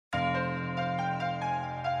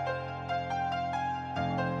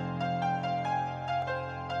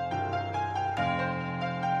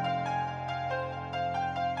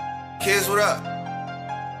Kids, what up?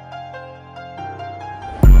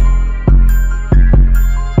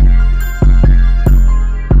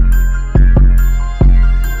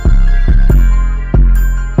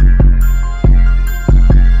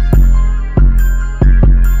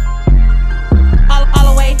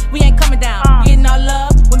 All the way, we ain't coming down. We getting all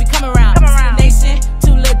love when we come around. See the nation,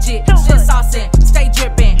 too legit. Shit saucing, stay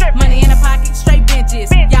dripping. Money in the pocket, straight benches.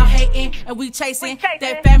 Y'all hating and we chasing.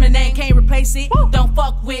 That family name can't replace it. Don't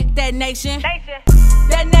fuck with that nation.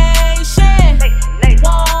 That nation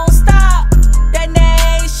won't stop. That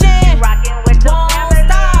nation won't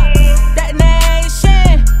stop. That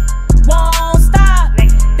nation won't stop.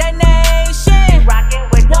 That nation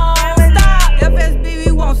won't stop. FSB,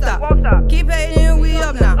 we won't stop. Keep hating, we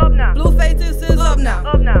up now. Blue faces is up now.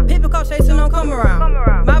 People call chasing, don't come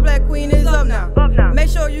around. My black queen is up now. Make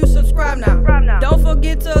sure you subscribe now. Don't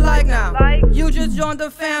forget to like now. You just joined the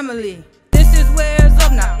family. This is where it's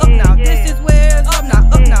up now. Up now. This is where it's up now.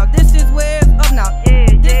 Up now. This is where it's up now.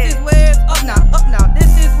 This is where it's up now. Up now.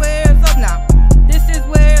 This is where it's up now. This is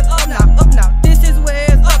where it's up now. Up now. This is where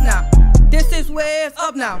it's up now. This is where it's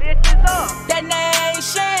up now. That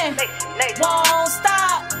nation won't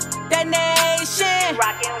stop. That nation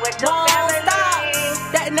won't stop.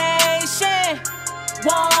 That nation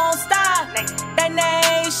won't stop. That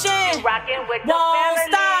nation won't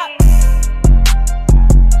stop.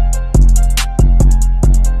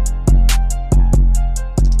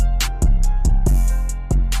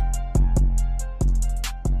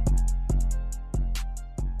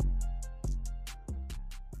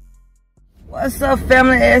 What's up,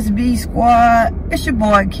 family SB squad? It's your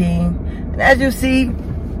boy King, and as you see,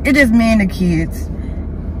 it is me and the kids.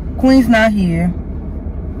 Queen's not here,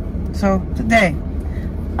 so today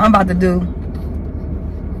I'm about to do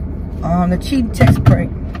the cheat text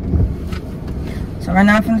prank. So right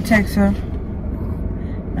now I'm finna text her.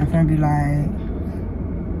 I'm finna be like,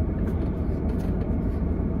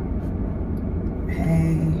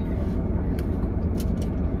 hey,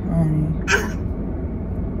 honey.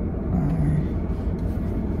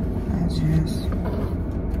 Just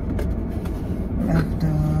left the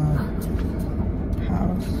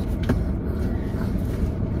house.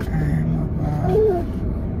 I'm about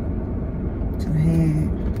to head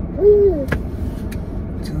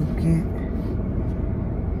to get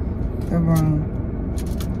the room.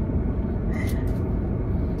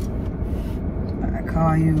 I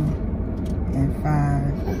call you in 5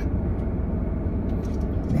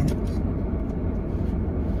 minutes.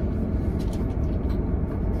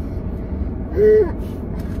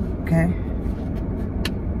 Okay.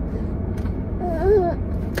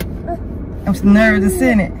 I'm so nervous to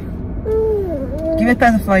send it. Give me a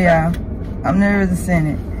pencil for y'all. I'm nervous to send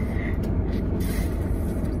it.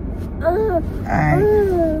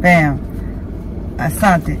 Alright. Bam. I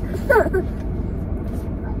sent it.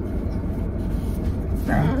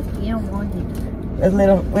 No. You don't want it. Let's let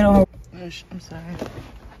them. We don't. I'm sorry.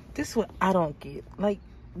 This is what I don't get. Like,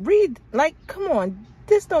 read. Like, come on.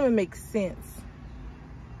 This don't even make sense.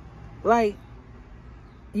 Like,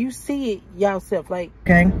 you see it yourself. Like,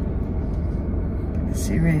 okay. Let's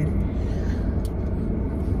see, ready.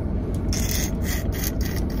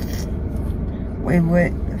 Wait,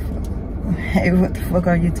 what? Hey, what the fuck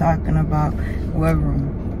are you talking about? What room?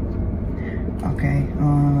 Okay.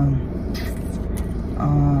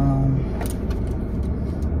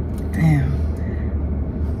 Damn.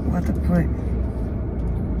 What to put?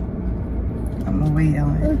 I'm gonna wait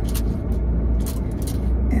on it.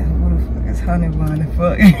 Yeah, who the fuck is Honey Bun? The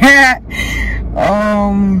fuck?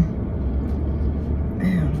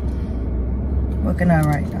 Damn. What can I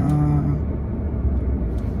write?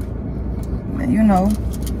 You know.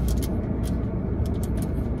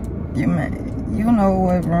 You know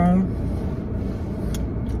what room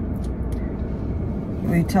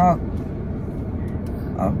we talked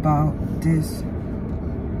about this.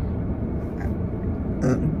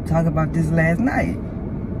 Talk about this last night.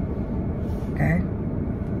 Okay.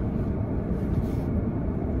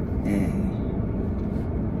 Yeah.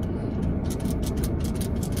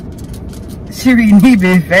 She reading me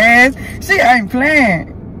bit fast. She ain't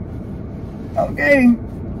playing. Okay.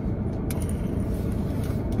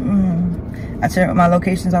 I checked my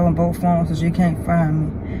locations out on both phones so she can't find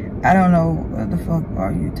me. I don't know what the fuck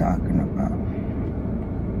are you talking about.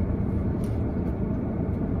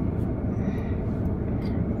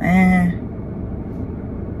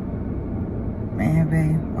 Man,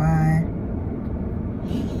 babe, why?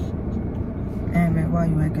 Man, babe, why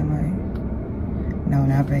you acting like? No,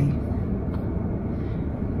 not babe.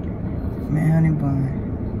 Man, Honey Bun.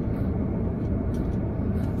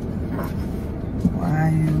 Why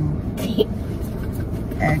you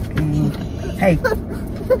acting. Hey,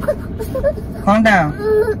 calm down,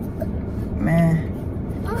 man.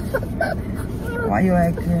 Why you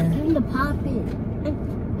acting?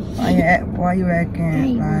 Why you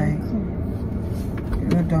acting like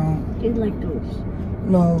you don't? You like those?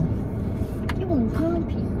 No. You want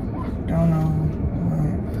puppy? Don't know what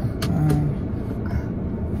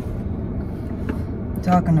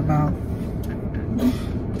talking about.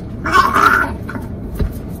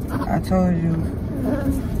 I told you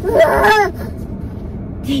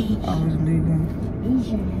I was leaving.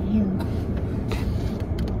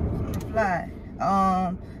 Fly.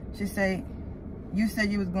 She say, you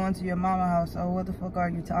said you was going to your mama house. So what the fuck are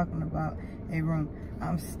you talking about? A room.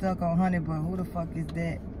 I'm stuck on Honey Bun. Who the fuck is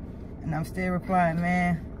that? And I'm still replying,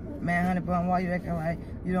 man, Honey Bun, why you acting like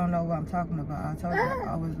you don't know what I'm talking about? I told you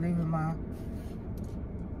I was leaving my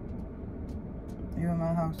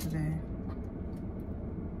house today.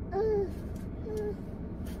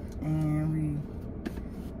 And we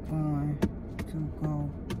going to go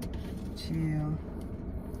chill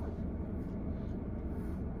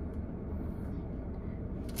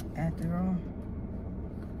at the room.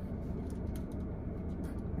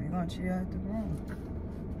 We're gonna chill at the room.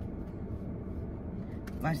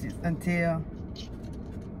 Until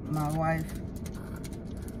my wife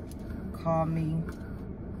called me.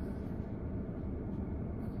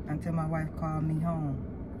 Until my wife called me home.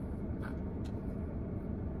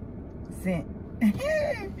 Sent.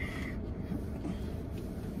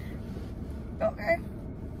 Okay.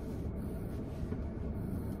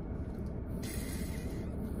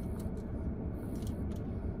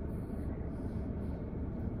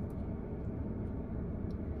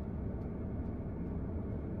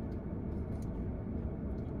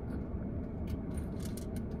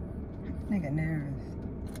 Nigga nervous.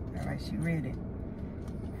 Alright, she read it.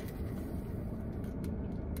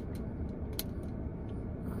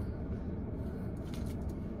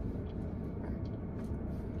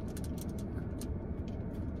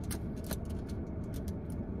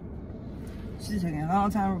 She's taking a long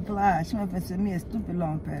time to reply. She went to send me a stupid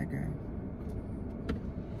long paragraph.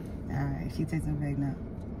 Alright, she takes it back now.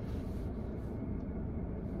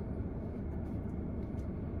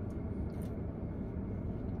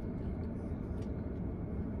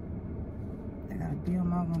 I gotta be on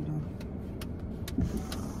my window.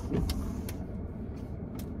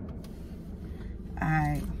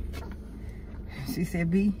 Alright. She said,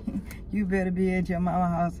 B, you better be at your mama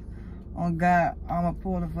house. On God, I'ma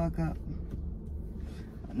pull the fuck up.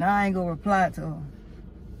 Now I ain't gonna reply to her.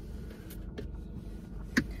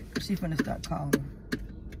 She finna start calling.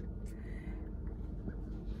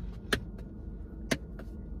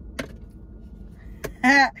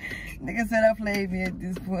 Nigga said I played me at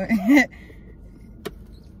this point.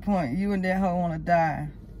 You and that hoe wanna die.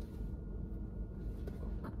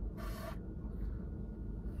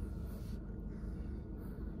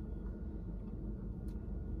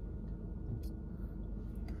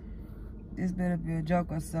 This better be a joke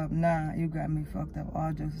or something. Nah, you got me fucked up.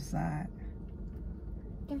 All jokes aside.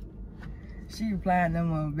 She replying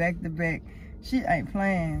them on back to back. She ain't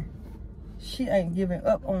playing. She ain't giving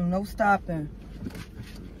up on no stopping.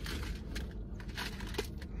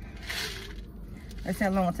 Let's see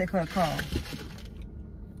how long it'll take her to call.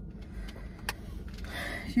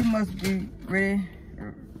 You must be ready.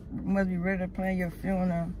 Must be ready to plan your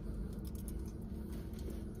funeral.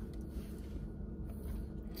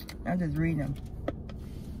 I'm just reading them.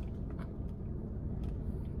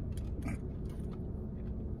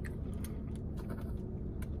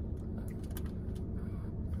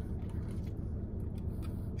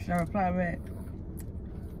 Should I reply back?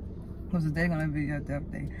 What's the day gonna be your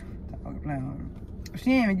death day?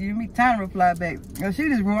 She ain't even giving me time to reply back. Yo, she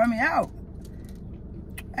just roared me out.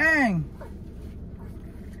 Dang.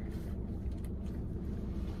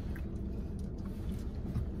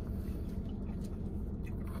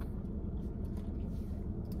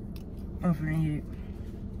 I'm finna hit.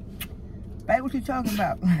 Babe, what you talking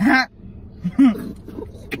about?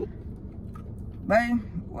 Babe,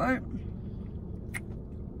 what?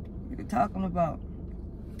 What you talking about?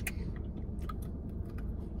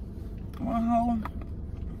 What hoe?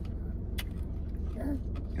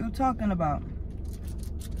 You talking about?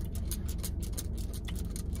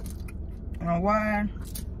 And why?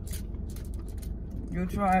 You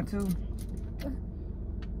trying to?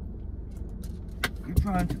 You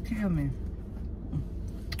trying to kill me?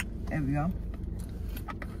 There we go.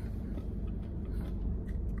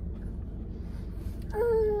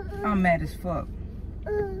 I'm mad as fuck.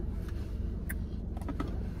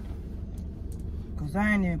 Cause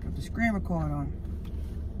I ain't even put the screen record on.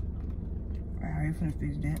 Alright, finna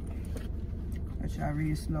fix that. I try to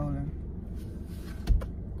read slowly.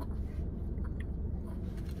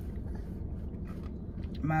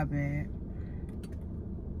 My bad.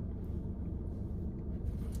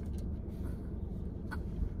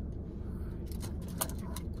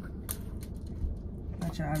 I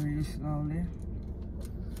try to read it slowly.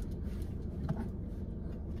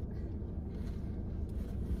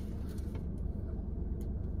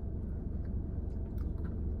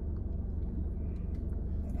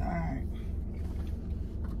 Alright.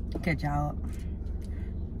 Catch y'all up.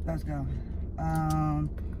 Let's go.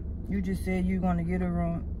 You just said you gonna get a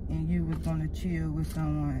room and you was gonna chill with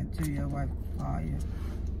someone until your wife called you.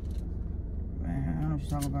 Man, I don't know what you're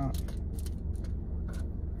talking about.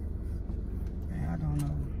 Man, I don't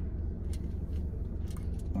know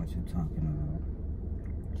what you're talking about.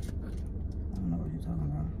 I don't know what you're talking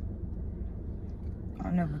about.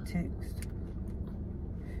 I never text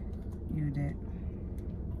you that.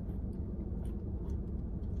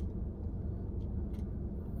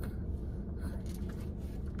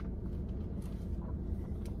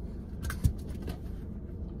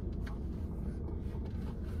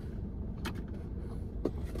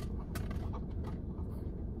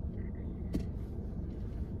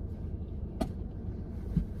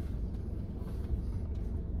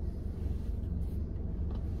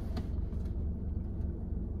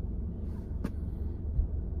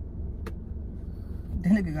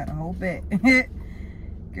 That nigga got a whole back.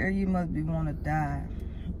 Girl, you must be wanna die.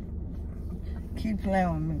 Keep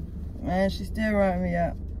playing with me. Man, she still writing me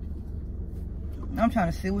out. I'm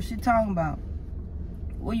trying to see what she talking about.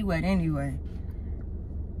 Where you at anyway?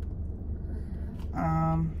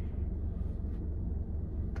 I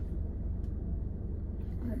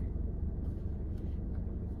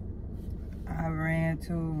ran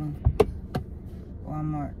to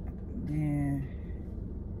Walmart, then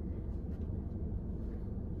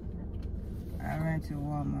I ran to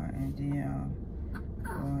Walmart and then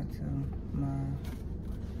going to my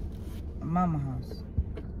mama house.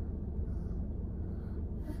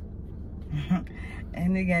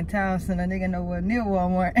 And nigga in town, so a nigga nowhere near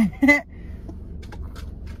Walmart.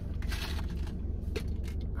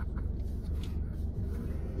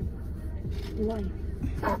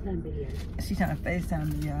 She trying to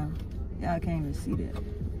FaceTime me, y'all. Y'all can't even see that.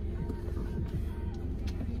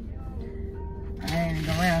 I ain't even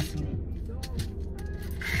gonna answer.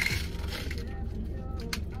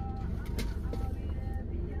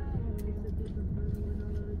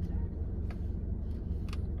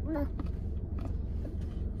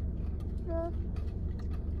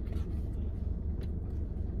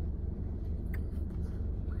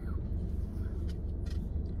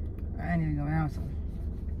 I ain't even gonna answer.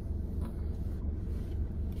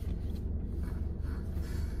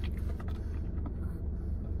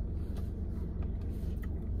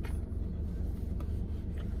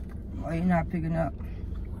 Why you not picking up?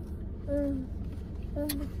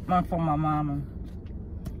 I'm from my mama.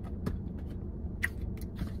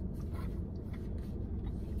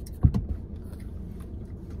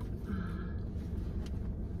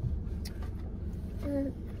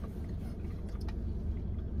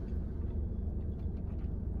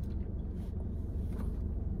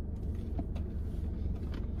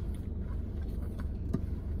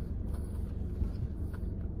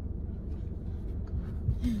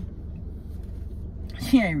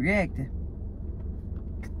 She ain't reacting.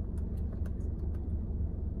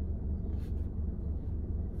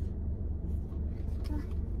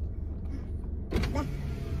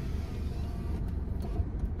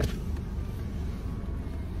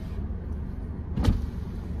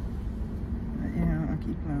 Yeah, I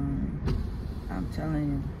keep playing. I'm telling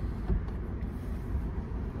you.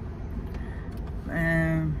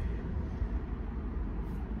 Man.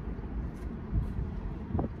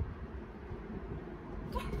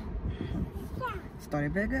 Start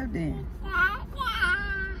it back up then.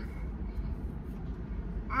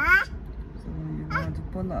 So when you're going to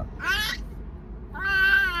pull up.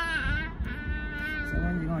 So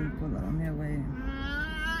when you're going to pull up, I'm here waiting.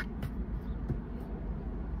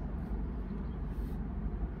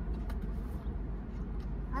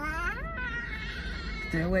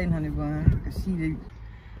 Still waiting, honey bun. Cause she did.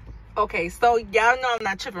 Okay, so y'all know I'm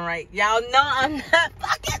not tripping, right? Y'all know I'm not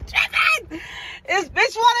fucking tripping. This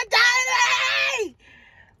bitch wanna die today.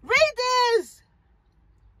 Read this.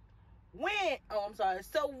 When? Oh, I'm sorry.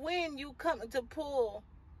 So when you coming to pull,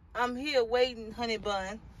 I'm here waiting, honey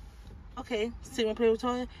bun. Okay, see my play with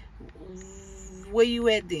toy. Where you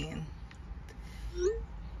at then?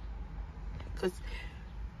 Cause,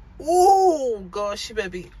 ooh, gosh, she better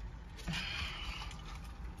be.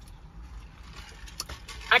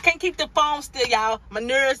 I can't keep the phone still, y'all. My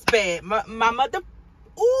nerves bad. My mother.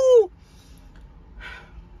 Ooh.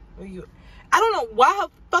 Where you? I don't know why her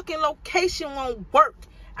fucking location won't work.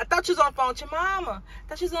 I thought you was on the phone with your mama. I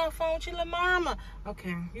thought you was on the phone with your little mama.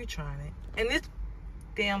 Okay, you trying it. And this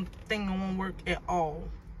damn thing won't work at all.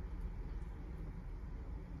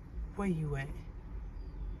 Where you at?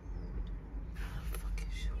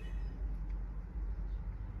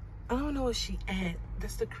 I don't know where she at.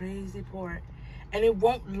 That's the crazy part. And it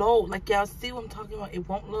won't load. Like, y'all see what I'm talking about? It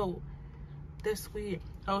won't load. That's weird.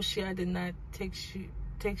 Oh, shit, I did not text you,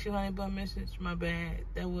 honey, by message. My bad.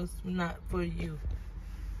 That was not for you.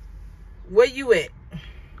 Where you at?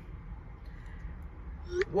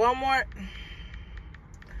 Walmart?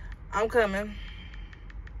 I'm coming.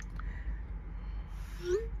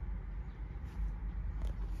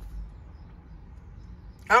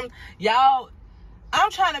 I'm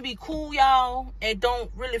trying to be cool, y'all, and don't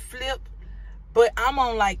really flip, but I'm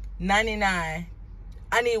on like 99.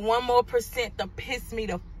 I need 1 more % to piss me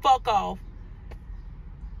the fuck off.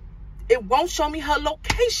 It won't show me her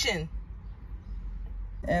location.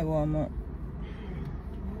 At Walmart.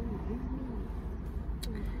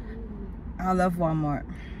 I love Walmart.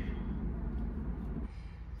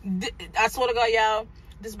 I swear to God, y'all,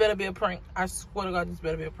 this better be a prank. I swear to God, this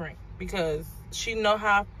better be a prank. Because she know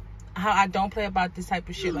how I don't play about this type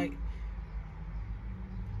of shit. Like,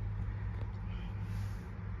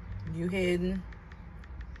 you heading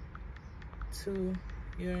to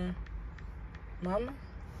your mama?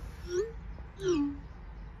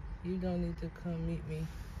 You don't need to come meet me.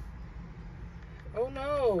 Oh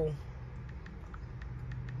no.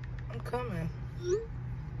 I'm coming.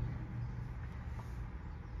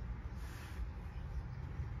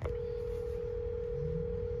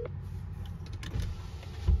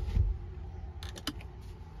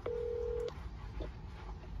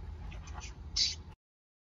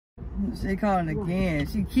 She calling again.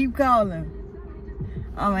 She keep calling.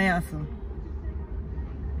 I'm gonna answer.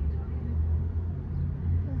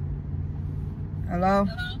 Hello?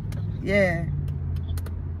 Hello? Yeah.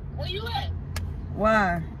 Where you at?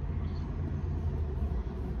 Why?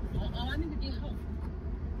 I need to get hope.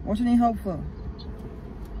 What you need hope for?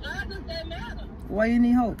 Why does that matter? Why you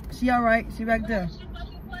need hope? She alright. She back there. Ask you a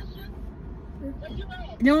fucking question. Where you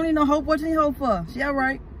at? You don't need no hope. What you need hope for? She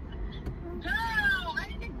alright. Girl, I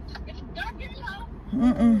need to don't give me hope.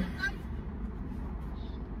 Mm-mm.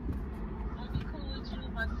 I'll be cool with you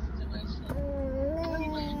about the situation. Where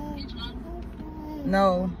you at? You drunk?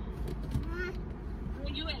 No.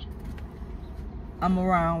 Where you at? I'm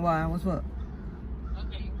around. Why? What's up?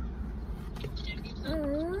 Okay. I'm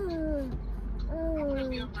gonna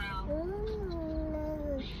be around.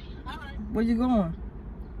 All right. Where you going?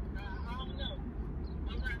 I don't know.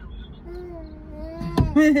 I'm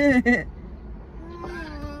right.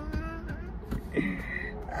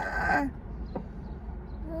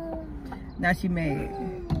 Now she mad.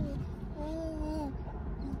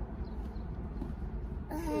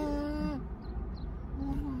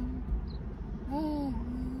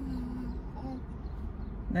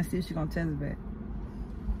 Let's see if she's gonna tell us back.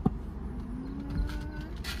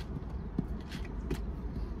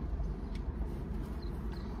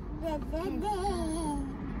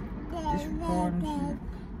 Just recording shit.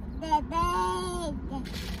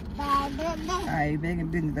 Alright, begging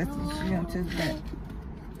business. Let's see if she's gonna tell us back.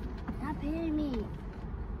 Stop hitting me.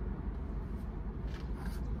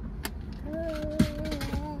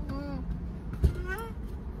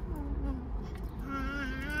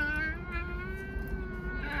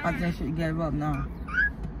 I think she gave up now.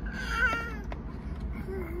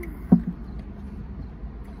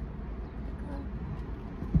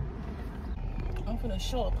 I'm finna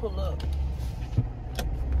show her pull up.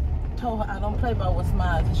 Told her I don't play by what's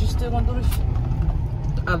mine. Is she still gonna do this shit?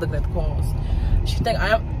 I look at the corners. She think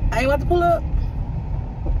I ain't about to pull up.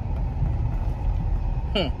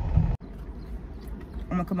 I'm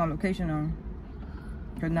gonna cut my location on.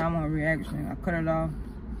 Cause now I want a reaction. I cut it off.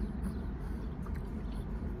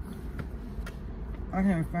 I can't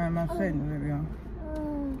even find my settings, baby, y'all.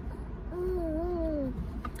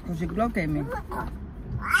 Cause she can locate me.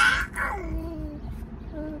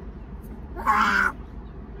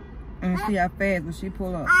 And see how fast will she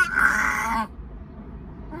pull up.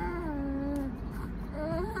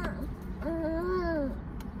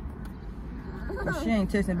 But she ain't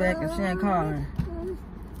texting back and she ain't calling.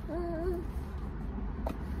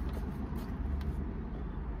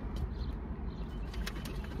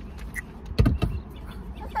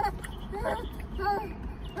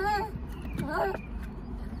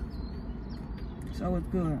 So it's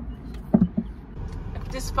good. If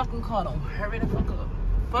this fucking car don't hurry the fuck up.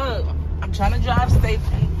 Fuck. I'm trying to drive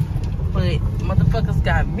safely, but motherfuckers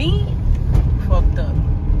got me fucked up.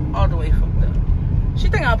 All the way fucked up. She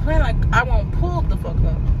think I'm playing like I won't pull the fuck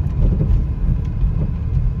up.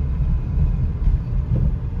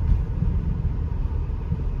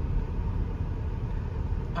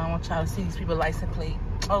 I don't want y'all to see these people license plate.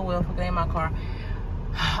 Oh well, fuck, it ain't my car.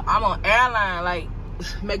 I'm on airline, like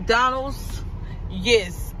McDonald's.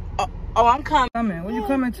 Yes. Oh, I'm coming. Where you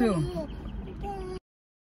coming to?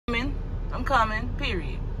 I'm coming.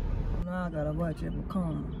 Period. Now I gotta watch it, but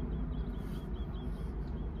come.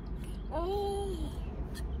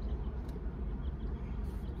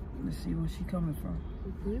 Let's see where she coming from.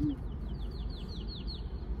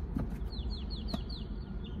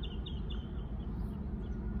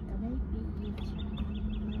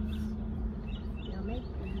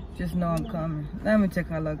 Just know I'm coming. Let me check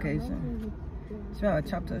her location. She probably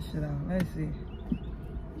chopped her shit out. Let's see.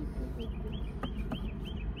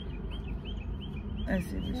 Let's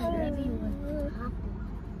see where she at.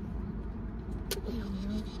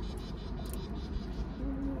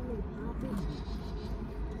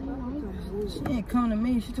 She ain't coming to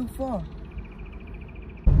me. She too far.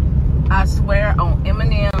 I swear on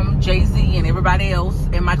Eminem, Jay-Z, and everybody else,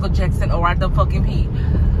 and Michael Jackson, or the fucking P.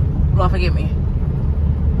 Lord forgive me.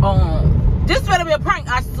 This better be a prank,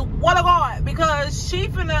 I swear to God, because she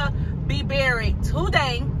finna be buried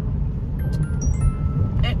today.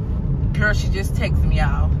 And girl, she just texted me,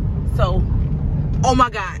 y'all. So, oh my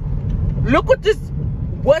God, look what this.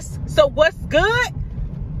 What's good?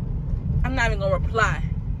 I'm not even gonna reply.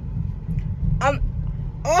 I'm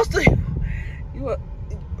also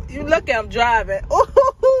you lucky I'm driving.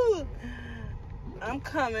 Ooh, I'm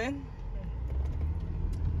coming.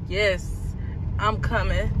 Yes, I'm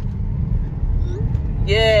coming.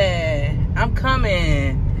 Yeah, I'm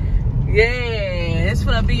coming. Yeah, it's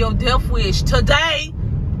gonna be your death wish today.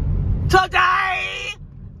 Today,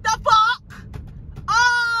 the fuck?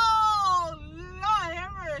 Oh Lord,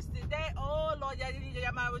 have mercy. Oh Lord,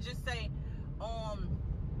 y'all might as well just say, oh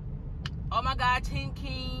my God, Team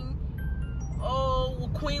King. Oh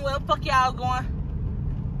Queen, where the fuck y'all going?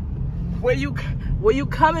 Where you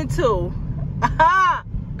coming to?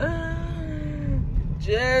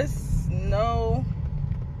 Just know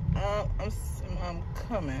I'm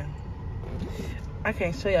coming. I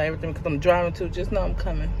can't show y'all everything because I'm driving too. Just know I'm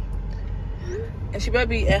coming. And she better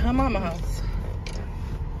be at her mama's house.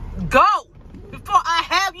 Go! Before I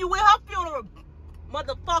have you at her funeral,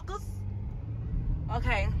 motherfuckers.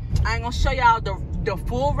 Okay, I ain't gonna show y'all the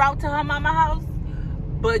full route to her mama's house.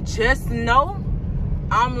 But just know,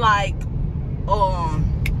 I'm like,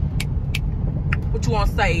 what you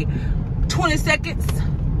wanna say, 20 seconds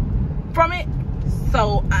from it.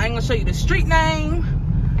 So I ain't gonna show you the street name.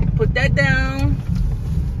 Put that down.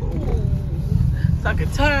 Ooh. So I can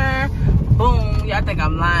turn. Boom. Y'all think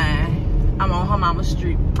I'm lying. I'm on her mama's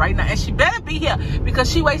street right now. And she better be here because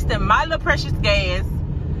she wasting my little precious gas.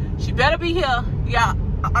 She better be here. Y'all,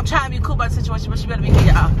 I'm trying to be cool about the situation, but she better be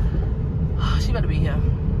here, y'all. She better be here.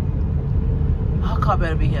 Her car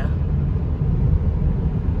better be here.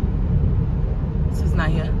 This is not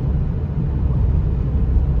here.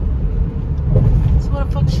 So where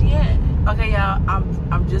the fuck she at? Okay, y'all,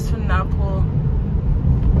 I'm just finna pull.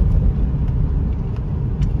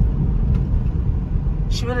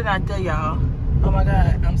 She really not there, y'all. Oh my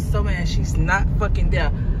God, I'm so mad she's not fucking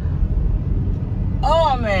there.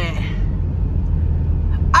 Oh man,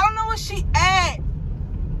 I don't know where she at.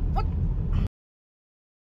 What?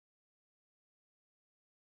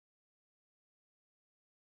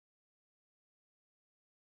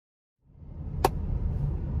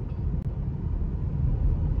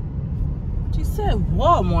 She said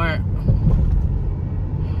Walmart.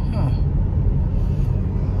 Huh.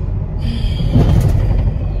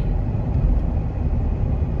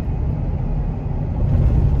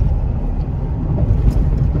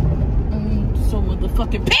 So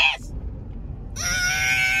motherfucking pissed.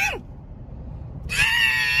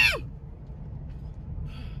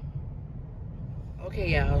 Okay,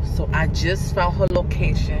 y'all. So I just found her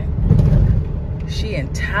location. She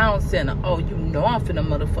in Town Center. Oh, you know I'm finna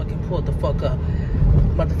motherfucking pull the fuck up.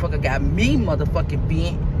 Motherfucker got me motherfucking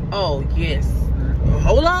bent. Oh, yes.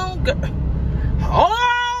 Hold on, girl. Hold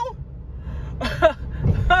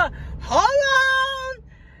on. Hold on.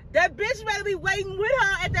 That bitch better be waiting with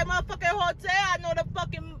her at that motherfucking hotel. I know the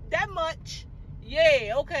fucking, that much.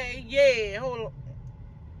 Yeah, okay. Yeah, hold on.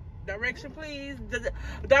 Direction, please.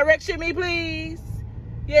 Direction me, please.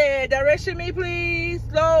 Yeah, direction me, please.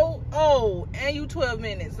 Slow. Oh, and you 12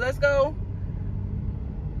 minutes. Let's go.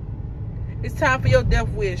 It's time for your death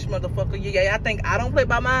wish, motherfucker. Yeah, I think I don't play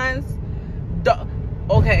by mines.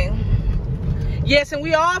 Okay. Yes, and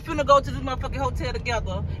we all finna go to this motherfucking hotel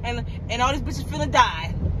together. And all these bitches finna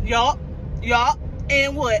die. Yup. Yup.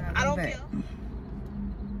 And what? I don't care.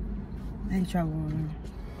 I ain't trouble.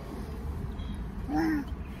 Oh,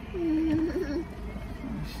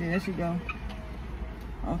 shit, there she go.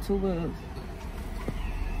 On 2 wheels.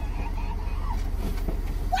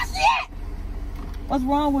 What's it? What's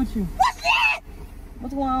wrong with you? What's it?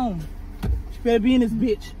 What's going on? She better be in this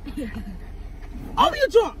bitch. Open your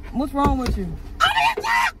trunk. What's wrong with you? Open your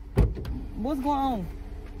trunk. What's going on?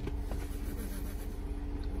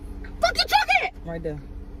 Fuck your trunk in it. Right there.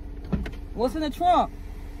 What's in the trunk?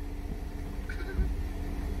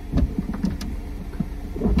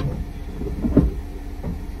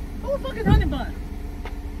 Who the fuck is Honey Bun?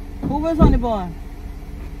 Who is Honey Bun?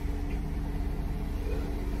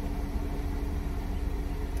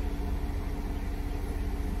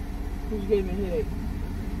 Who gave me a headache?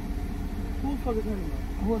 Who the fuck is Honey Bun?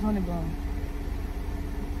 Who is Honey Bun?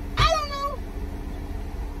 I don't know.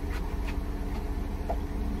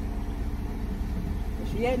 Where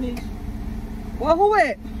she at, Niche? Well, who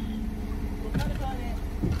it? Where Honey Bun at?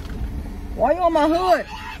 Why you on my hood?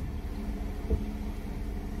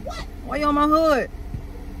 What? Why you on my hood?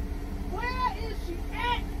 Where is she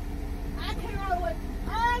at? I came out with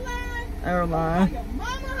Airline. your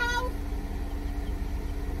mama house.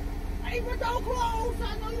 Ain't with no clothes, so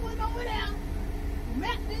I know you went over there.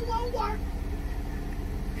 Mac didn't won't work.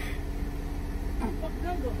 Fuck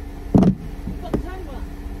Jungle. Fuck Jungle.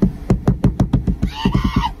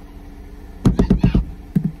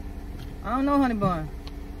 I don't know Honey Bun.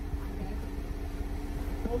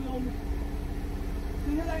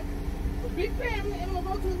 See, like a big family and we'll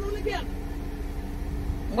go to the room together.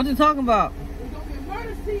 What you talking about? We're gonna get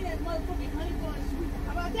murder scene at motherfucking Honey Bun Sweet.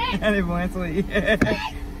 How about that? Honey Bun sweet.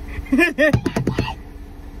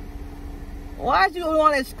 Why you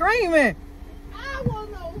on that screaming? I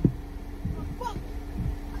wanna know. Fuck.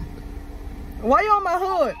 Why you on my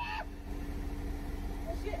hood?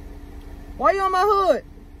 Where she at? Why you on my hood?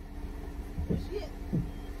 Where she at?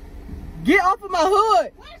 Get off of my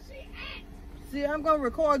hood. Where she at? See, I'm gonna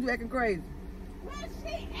record you acting crazy. Where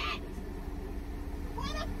she at?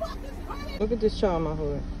 Where the fuck is Honey? Look at this child on my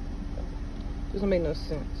hood. Doesn't make no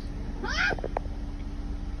sense. Huh?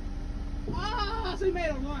 Ah, so he made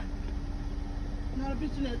a run. Not a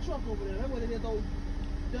bitch in that truck over there. That's what it is, those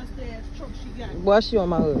dusty ass truck she got. Why she on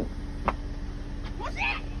my hood? What's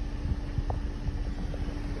that?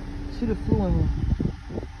 She the flew in here.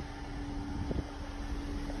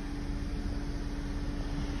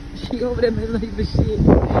 She over there making like this shit.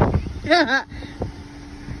 Yeah.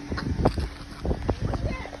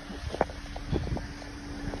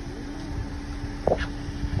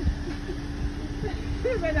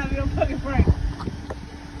 This may not be no fucking prank.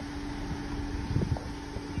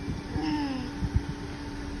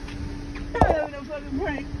 This may not be no fucking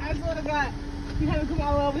prank. I swear to God. You haven't come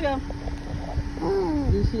all over here.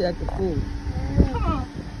 Yeah, she acting fool. Come on.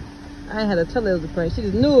 I ain't had to tell her it was a prank. She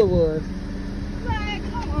just knew it was.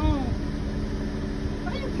 Man, come on.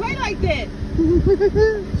 Why you play like that?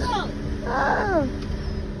 Look, Ah.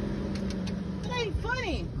 it ain't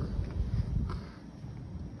funny.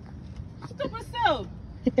 Stupid self.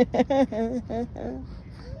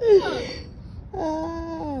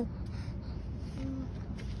 Ah.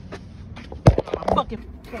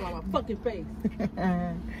 Come on my fucking face.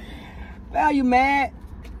 Val, you mad?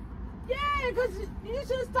 Yeah, because you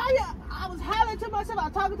should stop you. I was hollering to myself. I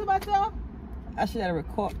was talking to myself. I should have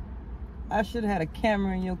I should have had a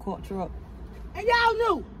camera in your court truck. And y'all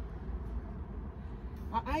knew.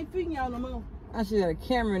 I ain't feeding y'all no more. I should have had a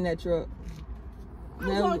camera in that truck. I'm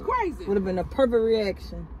going crazy. Would have been a perfect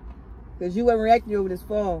reaction. Because you weren't reacting over this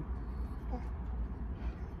fall.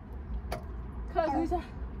 Cause Lisa,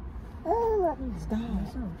 Stop.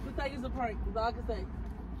 we think it's a prank. That's all I can say.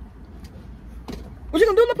 What you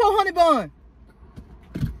gonna do to poor Honey Bun?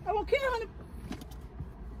 I won't kill Honey.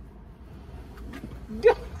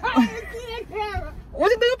 I didn't see that camera. What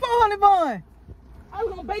you do to poor Honey Bun? I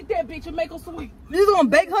was gonna bake that bitch and make her sweet. You just gonna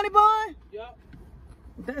bake Honey Bun? Yup.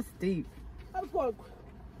 That's deep. I was going.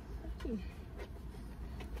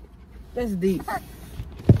 That's deep.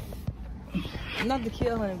 Not to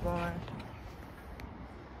kill Honey Bun.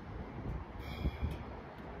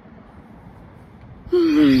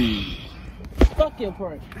 Fuck your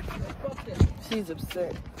prank. Fuck that. She's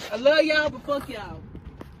upset. I love y'all, but fuck y'all.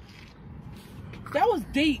 That was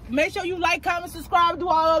deep. Make sure you like, comment, subscribe, do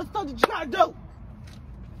all the stuff that you gotta do.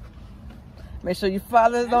 Make sure you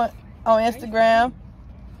follow us on Instagram.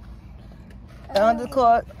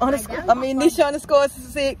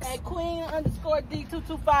 Nisha_6. At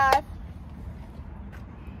Queen_D225.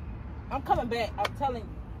 I'm coming back. I'm telling you.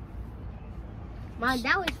 Mom,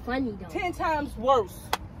 that was funny though. 10 times worse.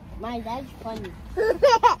 Mom, that's funny. You think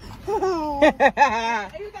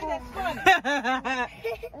that's funny?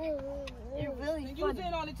 It really And you was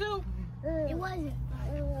in on it too? It wasn't.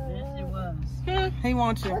 Yes, it was. He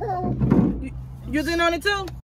wants you. You was in on it too?